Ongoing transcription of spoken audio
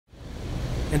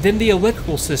And then the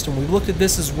electrical system, we looked at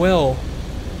this as well.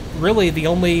 Really, the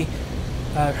only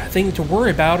thing to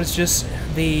worry about is just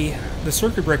the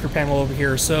circuit breaker panel over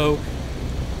here. So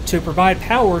to provide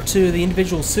power to the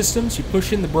individual systems, you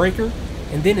push in the breaker,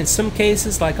 and then in some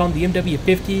cases, like on the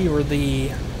MW50 or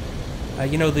the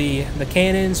the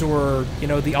cannons, or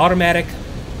the automatic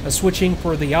switching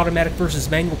for the automatic versus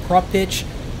manual prop pitch,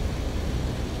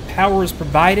 power is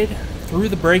provided through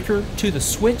the breaker to the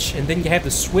switch, and then you have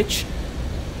the switch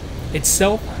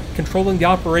itself controlling the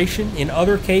operation. In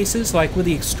other cases, like with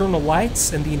the external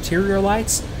lights and the interior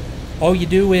lights, all you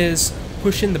do is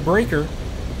push in the breaker,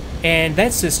 and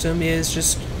that system is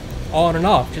just on and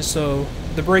off, just so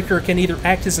the breaker can either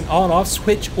act as an on-off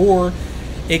switch, or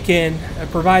it can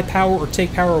provide power or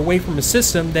take power away from a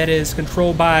system that is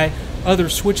controlled by other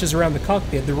switches around the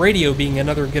cockpit, the radio being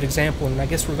another good example. And I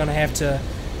guess we're going to have to,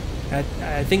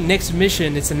 I think next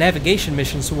mission, it's a navigation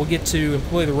mission, so we'll get to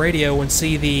employ the radio and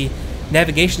see the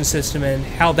navigation system and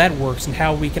how that works, and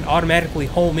how we can automatically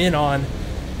home in on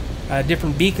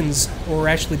different beacons, or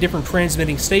actually different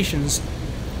transmitting stations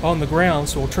on the ground.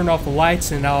 So we'll turn off the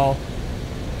lights, and I'll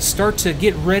start to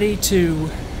get ready to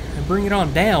bring it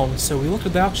on down. So we looked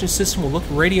at the oxygen system, we'll look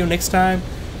at radio next time.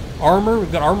 Armor,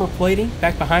 we've got armor plating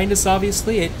back behind us,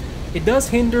 obviously. It does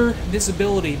hinder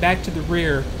visibility back to the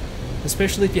rear,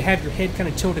 especially if you have your head kind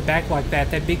of tilted back like that.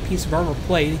 That big piece of armor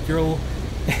plate,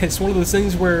 it's one of those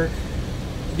things where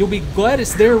you'll be glad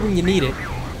it's there when you need it.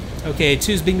 Okay,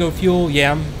 2's bingo fuel.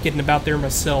 Yeah, I'm getting about there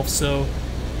myself, so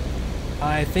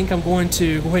I think I'm going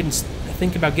to go ahead and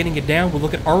think about getting it down. We'll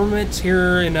look at armament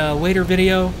here in a later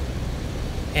video.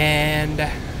 And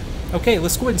okay,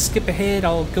 let's go ahead and skip ahead.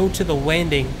 I'll go to the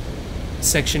landing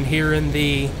section here in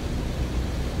the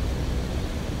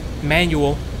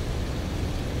manual.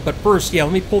 But first, yeah,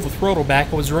 let me pull the throttle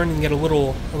back. I was running it a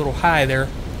little high there.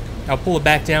 I'll pull it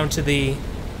back down to the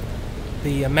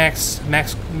max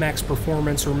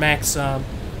performance, or max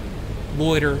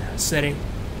loiter setting,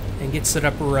 and get set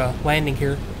up for landing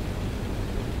here.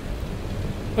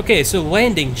 Okay, so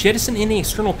landing. Jettison any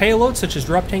external payloads such as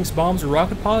drop tanks, bombs, or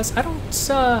rocket pods. I don't.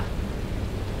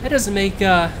 That doesn't make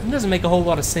a whole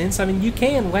lot of sense. I mean, you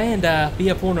can land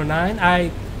BF-109.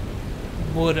 I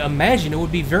would imagine it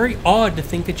would be very odd to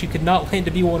think that you could not land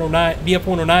a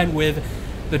BF-109 with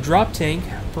the drop tank,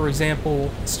 for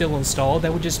example, still installed.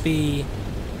 That would just be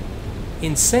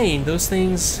insane. Those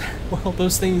things, well,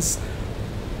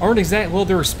 aren't exactly, well,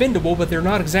 they're expendable, but they're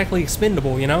not exactly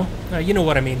expendable, you know? You know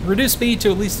what I mean. Reduce speed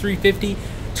to at least 350.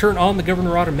 Turn on the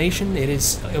governor automation. It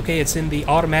is, okay, it's in the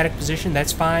automatic position.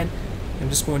 That's fine. I'm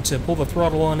just going to pull the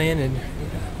throttle on in and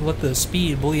let the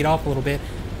speed bleed off a little bit.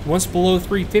 Once below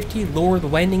 350, lower the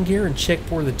landing gear and check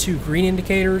for the 2 green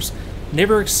indicators.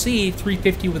 Never exceed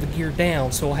 350 with the gear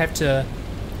down, so I'll have to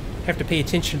pay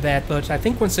attention to that. But I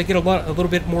think once I get a little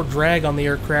bit more drag on the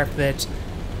aircraft, that,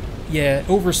 yeah,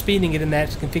 overspeeding it in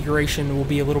that configuration will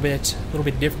be a little bit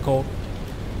difficult.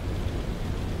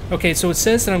 Okay, so it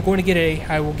says that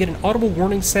I will get an audible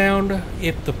warning sound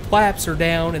if the flaps are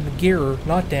down and the gear are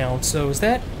not down. So is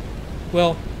that,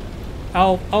 well,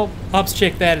 I'll ops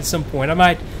check that at some point.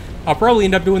 I'll probably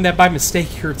end up doing that by mistake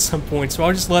here at some point, so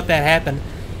I'll just let that happen.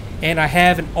 And I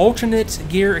have an alternate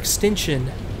gear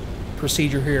extension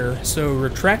procedure here. So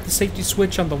retract the safety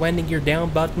switch on the landing gear down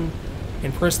button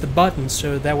and press the button.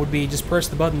 So that would be just press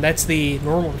the button. That's the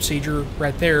normal procedure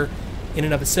right there in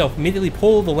and of itself. Immediately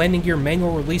pull the landing gear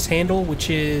manual release handle, which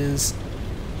is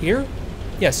here.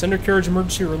 Yes, undercarriage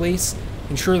emergency release.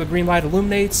 Ensure the green light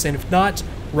illuminates, and if not,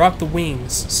 rock the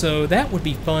wings. So that would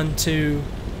be fun to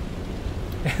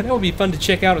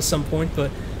check out at some point,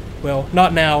 but, well,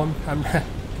 not now. I'm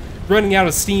running out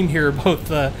of steam here,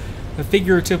 both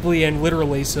figuratively and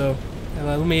literally, so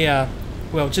let me,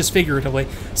 well, just figuratively.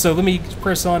 So let me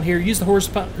press on here. Use the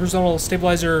horizontal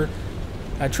stabilizer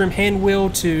trim hand wheel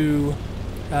to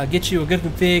get you a good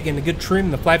config and a good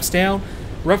trim. The flaps down.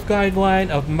 Rough guideline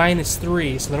of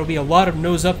 -3, so that'll be a lot of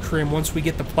nose up trim once we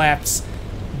get the flaps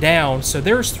down. So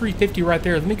there's 350 right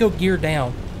there. Let me go gear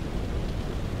down.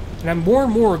 And I'm more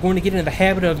and more going to get into the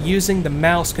habit of using the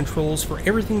mouse controls for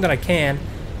everything that I can,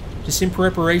 just in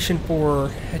preparation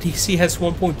for DCS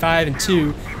 1.5 and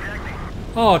 2.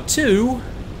 Oh, 2?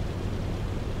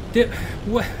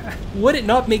 Would it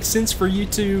not make sense for you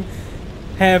to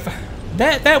have...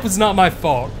 That was not my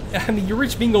fault. I mean, you're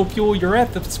rich bingo fuel, you're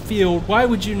at the field, why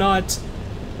would you not...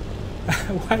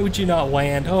 why would you not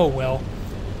land? Oh, well.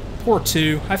 Poor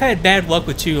 2. I've had bad luck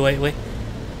with 2 lately.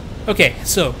 Okay,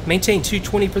 so maintain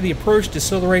 220 for the approach,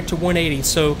 decelerate to 180.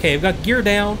 So, okay, I've got gear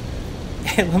down,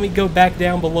 and let me go back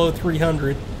down below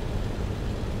 300.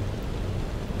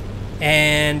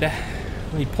 And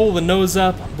Let me pull the nose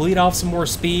up, bleed off some more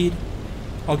speed.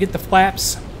 I'll get the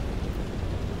flaps.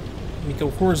 Let me go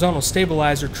horizontal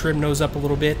stabilizer, trim nose up a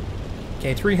little bit.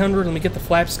 Okay, 300, let me get the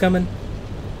flaps coming.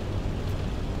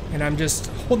 And I'm just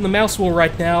holding the mouse wheel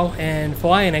right now and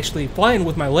flying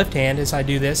with my left hand as I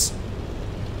do this.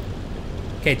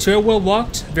 Okay, tail wheel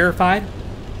locked, verified.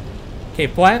 Okay,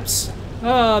 flaps,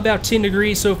 about 10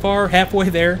 degrees so far, halfway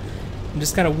there. I'm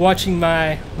just kind of watching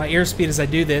my airspeed as I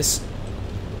do this.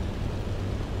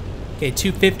 Okay,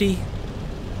 250.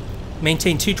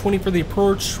 Maintain 220 for the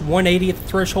approach, 180 at the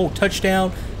threshold,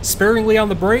 touchdown. Sparingly on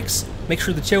the brakes. Make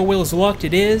sure the tail wheel is locked,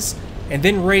 it is. And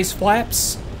then raise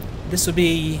flaps. This would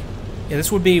be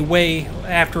way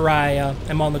after I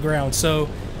am on the ground. So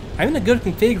I'm in a good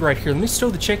config right here. Let me stow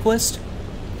the checklist.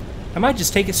 I might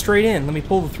just take it straight in. Let me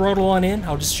pull the throttle on in.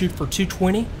 I'll just shoot for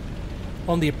 220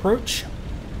 on the approach.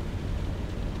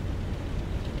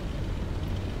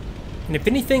 And if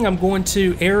anything, I'm going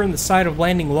to err on the side of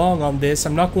landing long on this.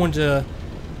 I'm not going to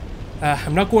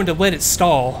let it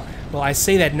stall. Well, I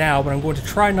say that now, but I'm going to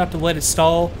try not to let it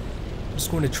stall. I'm just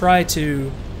going to try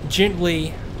to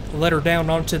gently let her down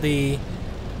onto the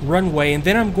runway, and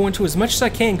then I'm going to, as much as I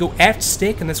can, go aft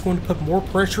stick, and that's going to put more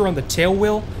pressure on the tail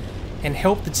wheel and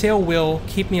help the tail wheel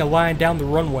keep me aligned down the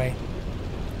runway.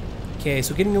 Okay,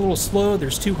 so getting a little slow.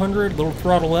 There's 200, little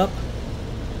throttle up.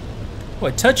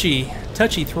 What, touchy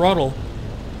throttle.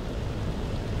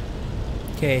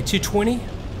 Okay, 220.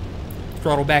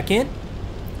 Throttle back in.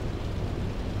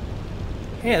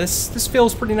 Yeah, this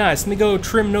feels pretty nice. Let me go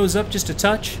trim nose up just a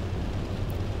touch.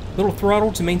 Little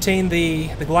throttle to maintain the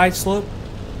glide slope.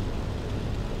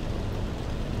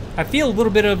 I feel a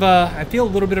little bit of a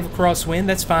crosswind.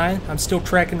 That's fine. I'm still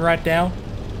tracking right down.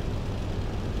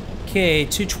 Okay,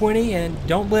 220, and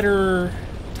don't let her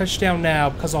touch down now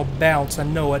because I'll bounce. I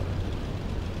know it.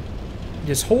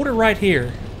 Just hold it right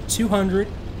here. 200.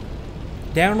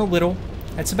 Down a little.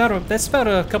 That's about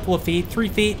a couple of feet. 3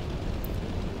 feet.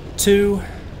 2.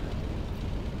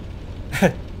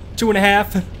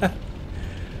 2.5.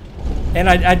 And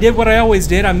I did what I always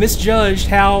did. I misjudged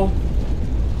how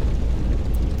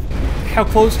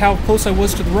close I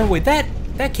was to the runway. That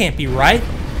can't be right.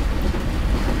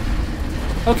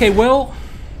 Okay, well.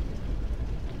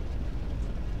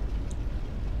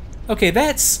 Okay,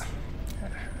 that's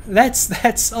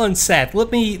unsat.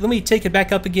 Let me take it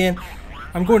back up again.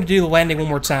 I'm going to do the landing one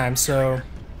more time. So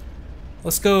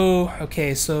let's go.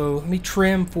 Okay, so let me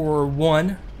trim for 1.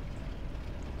 Let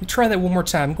me try that one more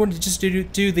time. I'm going to just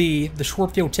do the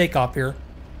short field takeoff here.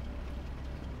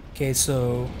 Okay,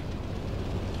 so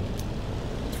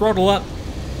throttle up,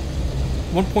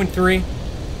 1.3.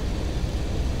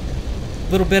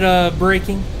 Little bit of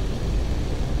braking.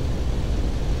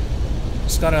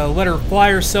 Just gotta let her fly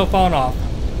herself on off.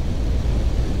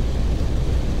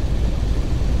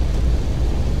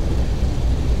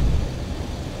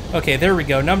 Okay, there we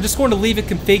go. Now I'm just going to leave it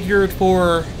configured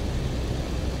for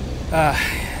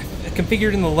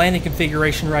configured in the landing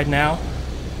configuration right now.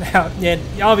 Now, yeah,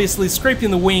 obviously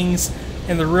scraping the wings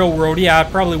in the real world, yeah, I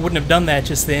probably wouldn't have done that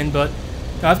just then, but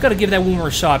I've got to give that one more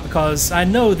shot because I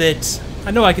know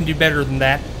I can do better than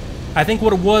that. I think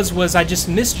what it was I just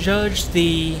misjudged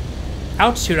the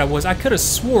altitude I was. I could have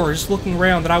swore, just looking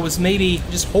around, that I was maybe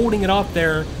just holding it off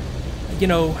there, you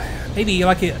know, maybe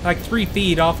like 3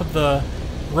 feet off of the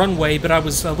runway, but I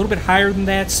was a little bit higher than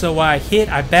that, so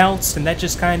I bounced, and that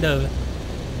just kind of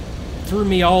threw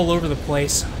me all over the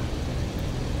place.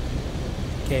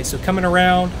 Okay, so coming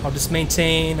around, I'll just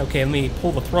maintain. Okay, let me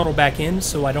pull the throttle back in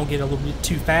so I don't get a little bit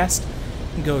too fast,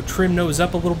 and go trim nose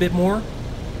up a little bit more.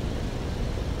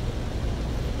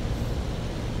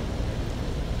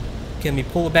 Okay, let me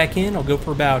pull it back in. I'll go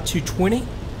for about 220.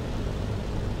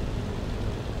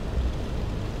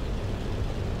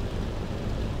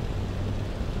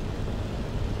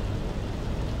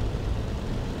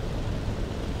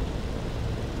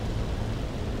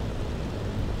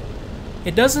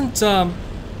 It doesn't. I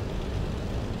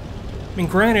mean,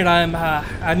 granted,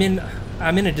 I'm in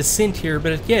a descent here,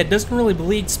 but yeah, it doesn't really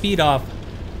bleed speed off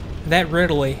that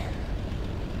readily.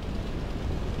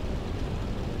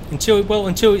 Until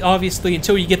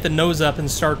you get the nose up and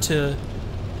start to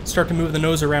move the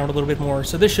nose around a little bit more.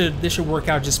 So this should work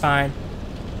out just fine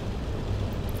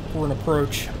for an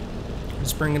approach.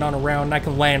 Just bring it on around, and I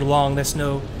can land long. That's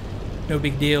no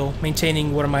big deal.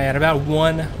 Maintaining, what am I at? About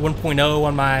 1.0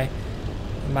 on my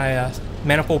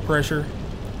manifold pressure.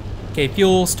 Okay,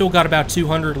 fuel, still got about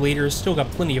 200 liters, still got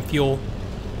plenty of fuel.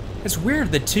 It's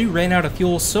weird that 2 ran out of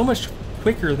fuel so much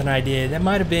quicker than I did. That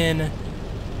might have been,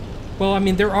 well, I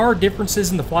mean, there are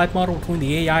differences in the flight model between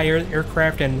the AI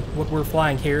aircraft and what we're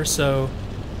flying here, so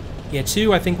Yeah,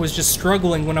 2 I think was just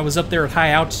struggling when I was up there at high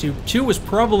altitude. 2 was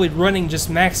probably running just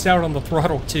maxed out on the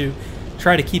throttle to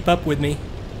try to keep up with me.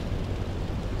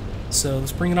 So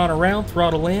let's bring it on around,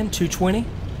 throttle in, 220.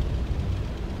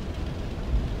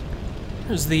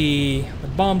 There's the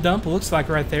bomb dump, it looks like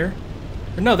right there.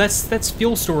 Or no, that's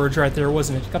fuel storage right there,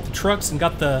 wasn't it? Got the trucks and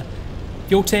got the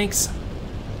fuel tanks.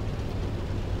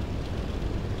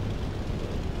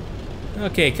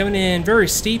 Okay, coming in very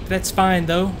steep. That's fine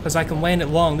though, because I can land it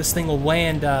long. This thing will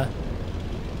land a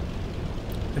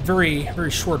very,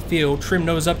 very short field. Trim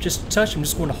nose up just a touch. I'm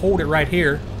just going to hold it right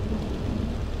here.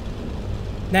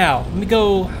 Now, let me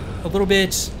go a little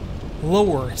bit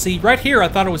lower. See, right here I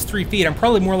thought it was 3 feet. I'm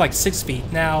probably more like 6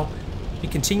 feet. Now, we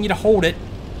continue to hold it.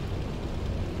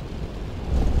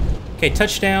 Okay,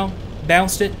 touchdown.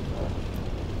 Bounced it.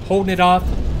 Holding it off.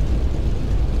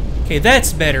 Okay,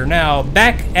 that's better. Now,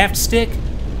 back aft stick.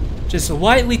 Just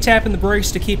lightly tapping the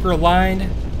brakes to keep her aligned.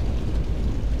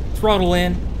 Throttle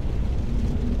in.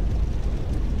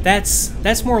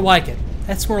 That's more like it.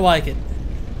 That's more like it.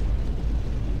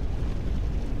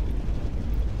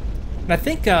 And I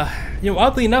think, you know,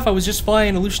 oddly enough, I was just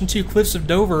flying Illusion 2 Cliffs of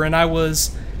Dover, and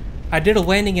I did a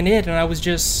landing in it, and I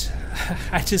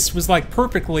just was like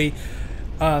perfectly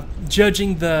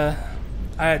judging the.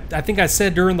 I think I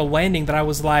said during the landing that I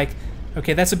was like,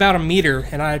 okay, that's about a meter,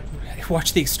 and I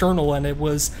watched the external, and it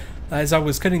was, as I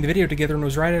was cutting the video together, and it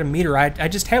was right at a meter. I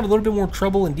just have a little bit more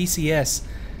trouble in DCS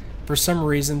for some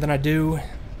reason than I do,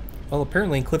 well,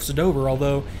 apparently in Cliffs of Dover,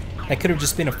 although that could have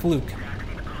just been a fluke.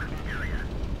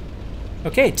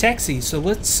 Okay, taxi, so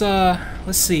let's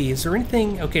see, is there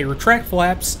anything, okay, retract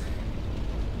flaps,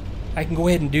 I can go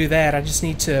ahead and do that. I just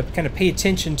need to kind of pay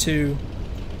attention to,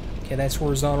 okay, that's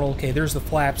horizontal, okay, there's the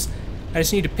flaps. I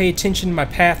just need to pay attention to my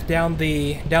path down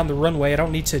the runway. I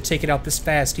don't need to take it out this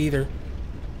fast either.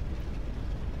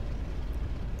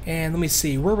 And let me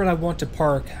see, where would I want to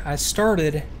park? I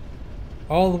started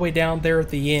all the way down there at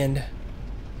the end.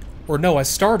 Or no, I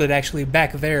started actually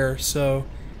back there, so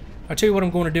I'll tell you what I'm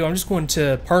going to do. I'm just going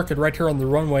to park it right here on the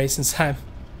runway since I'm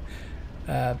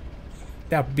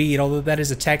about beat, although that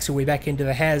is a taxiway back into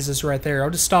the HOTAS right there. I'll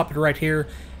just stop it right here,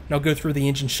 and I'll go through the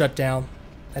engine shutdown.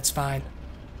 That's fine.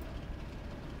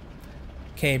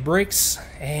 Okay, brakes,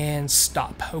 and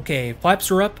stop. Okay, flaps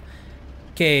are up.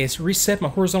 Okay, so reset my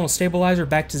horizontal stabilizer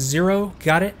back to 0.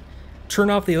 Got it. Turn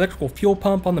off the electrical fuel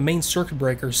pump on the main circuit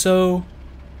breaker. So,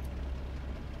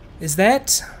 is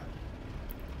that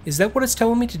what it's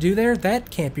telling me to do there?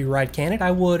 That can't be right, can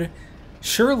it?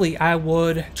 Surely I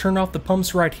would turn off the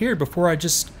pumps right here before I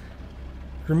just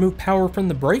remove power from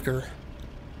the breaker.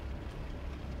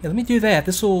 Yeah, let me do that.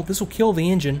 This will kill the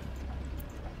engine.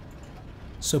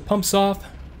 So pumps off.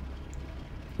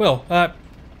 Well,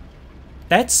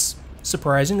 that's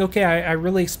surprising. Okay, I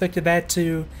really expected that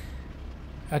to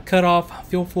cut off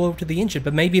fuel flow to the engine,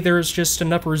 but maybe there's just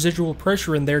enough residual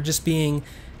pressure in there just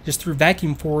through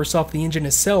vacuum force off the engine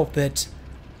itself that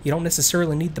you don't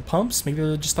necessarily need the pumps. Maybe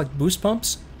they're just like boost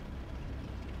pumps.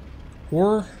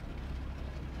 Or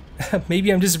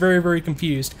maybe I'm just very, very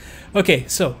confused. Okay,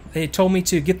 so they told me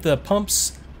to get the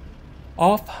pumps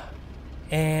off.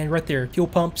 And right there, fuel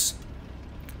pumps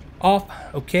off.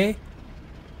 Okay.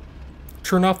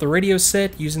 Turn off the radio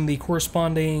set using the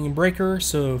corresponding breaker.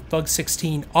 So Thug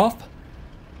 16 off.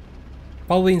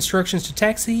 Follow the instructions to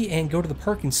taxi and go to the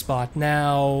parking spot.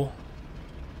 Now,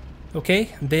 okay,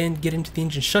 then get into the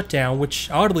engine shutdown,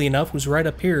 which oddly enough was right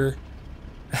up here,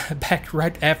 back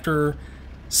right after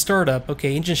startup.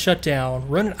 Okay, engine shutdown.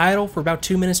 Run it idle for about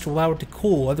 2 minutes to allow it to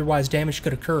cool, otherwise damage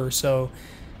could occur. So,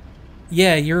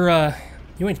 yeah, you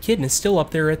ain't kidding. It's still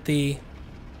up there at the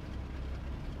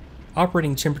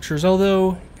operating temperatures,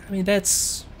 although, I mean,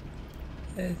 that's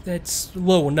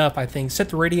low enough, I think. Set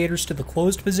the radiators to the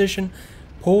closed position.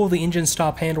 Pull the engine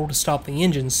stop handle to stop the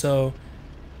engine. So,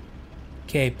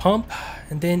 okay, pump,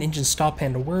 and then engine stop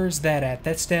handle. Where is that at?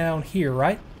 That's down here,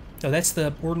 right? No, that's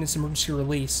the ordnance emergency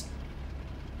release.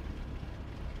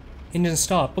 Engine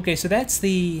stop. Okay, so that's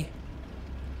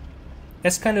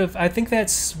kind of, I think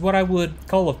that's what I would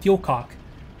call a fuel cock.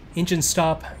 Engine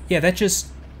stop. Yeah, that just,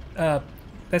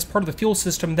 that's part of the fuel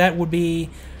system. That would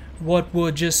be what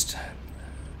would just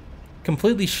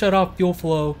completely shut off fuel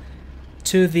flow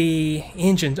to the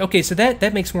engine. Okay, so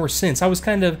that makes more sense. I was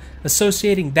kind of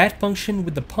associating that function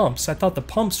with the pumps. I thought the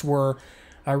pumps were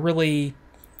really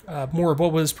more of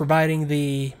what was providing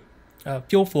the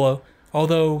fuel flow,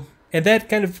 although, and that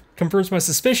kind of confirms my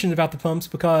suspicion about the pumps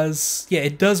because, yeah,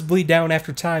 it does bleed down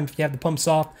after time if you have the pumps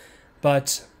off,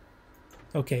 but,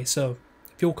 okay, so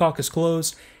fuel cock is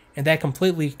closed, and that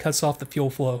completely cuts off the fuel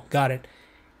flow. Got it.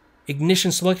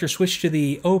 Ignition selector switch to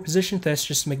the O position. That's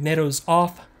just magnetos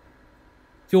off.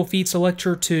 Fuel feed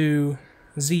selector to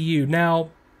ZU. Now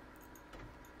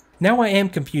I am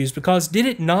confused because did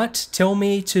it not tell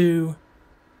me to...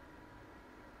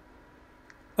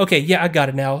 Okay, yeah, I got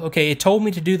it now. Okay, it told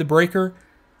me to do the breaker,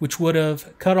 which would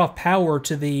have cut off power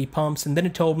to the pumps, and then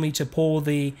it told me to pull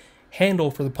the handle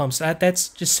for the pumps. That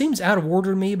just seems out of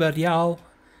order to me, but yeah,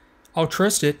 I'll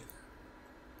trust it.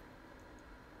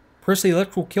 Press the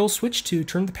electrical kill switch to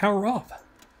turn the power off.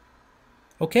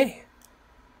 Okay.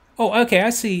 Oh, okay, I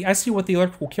see what the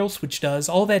electrical kill switch does.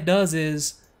 All that does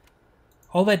is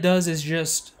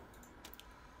just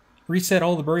reset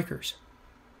all the breakers.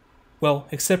 Well,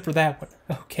 except for that one.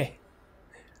 Okay.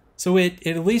 So it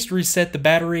at least reset the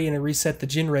battery and it reset the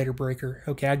generator breaker.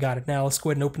 Okay, I got it. Now let's go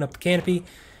ahead and open up the canopy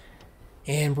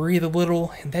and breathe a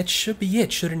little, and that should be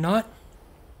it, should it not?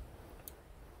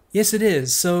 Yes, it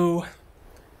is. So,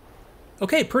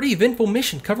 okay, pretty eventful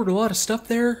mission. Covered a lot of stuff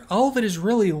there. All of it is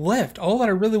really left. All that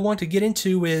I really want to get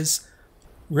into is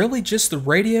really just the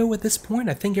radio at this point.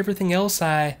 I think everything else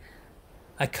I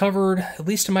covered, at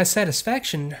least to my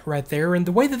satisfaction right there. And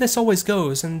the way that this always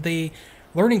goes, and the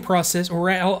learning process,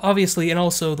 or obviously, and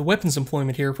also the weapons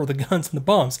employment here for the guns and the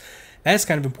bombs, that's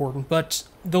kind of important. But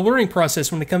the learning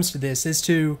process when it comes to this is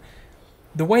to,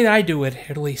 the way that I do it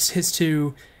at least, is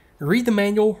to read the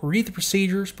manual, read the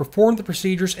procedures, perform the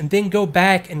procedures, and then go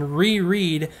back and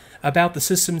reread about the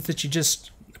systems that you just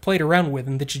played around with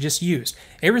and that you just used.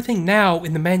 Everything now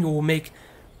in the manual will make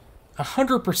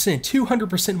 100%,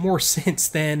 200% more sense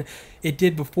than it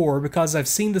did before because I've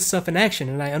seen this stuff in action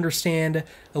and I understand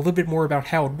a little bit more about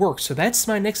how it works. So that's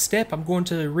my next step. I'm going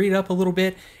to read up a little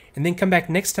bit and then come back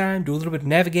next time, do a little bit of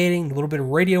navigating, a little bit of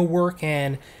radio work,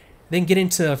 and then get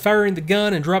into firing the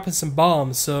gun and dropping some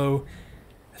bombs. So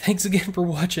thanks again for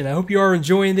watching. I hope you are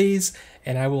enjoying these,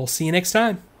 and I will see you next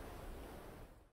time.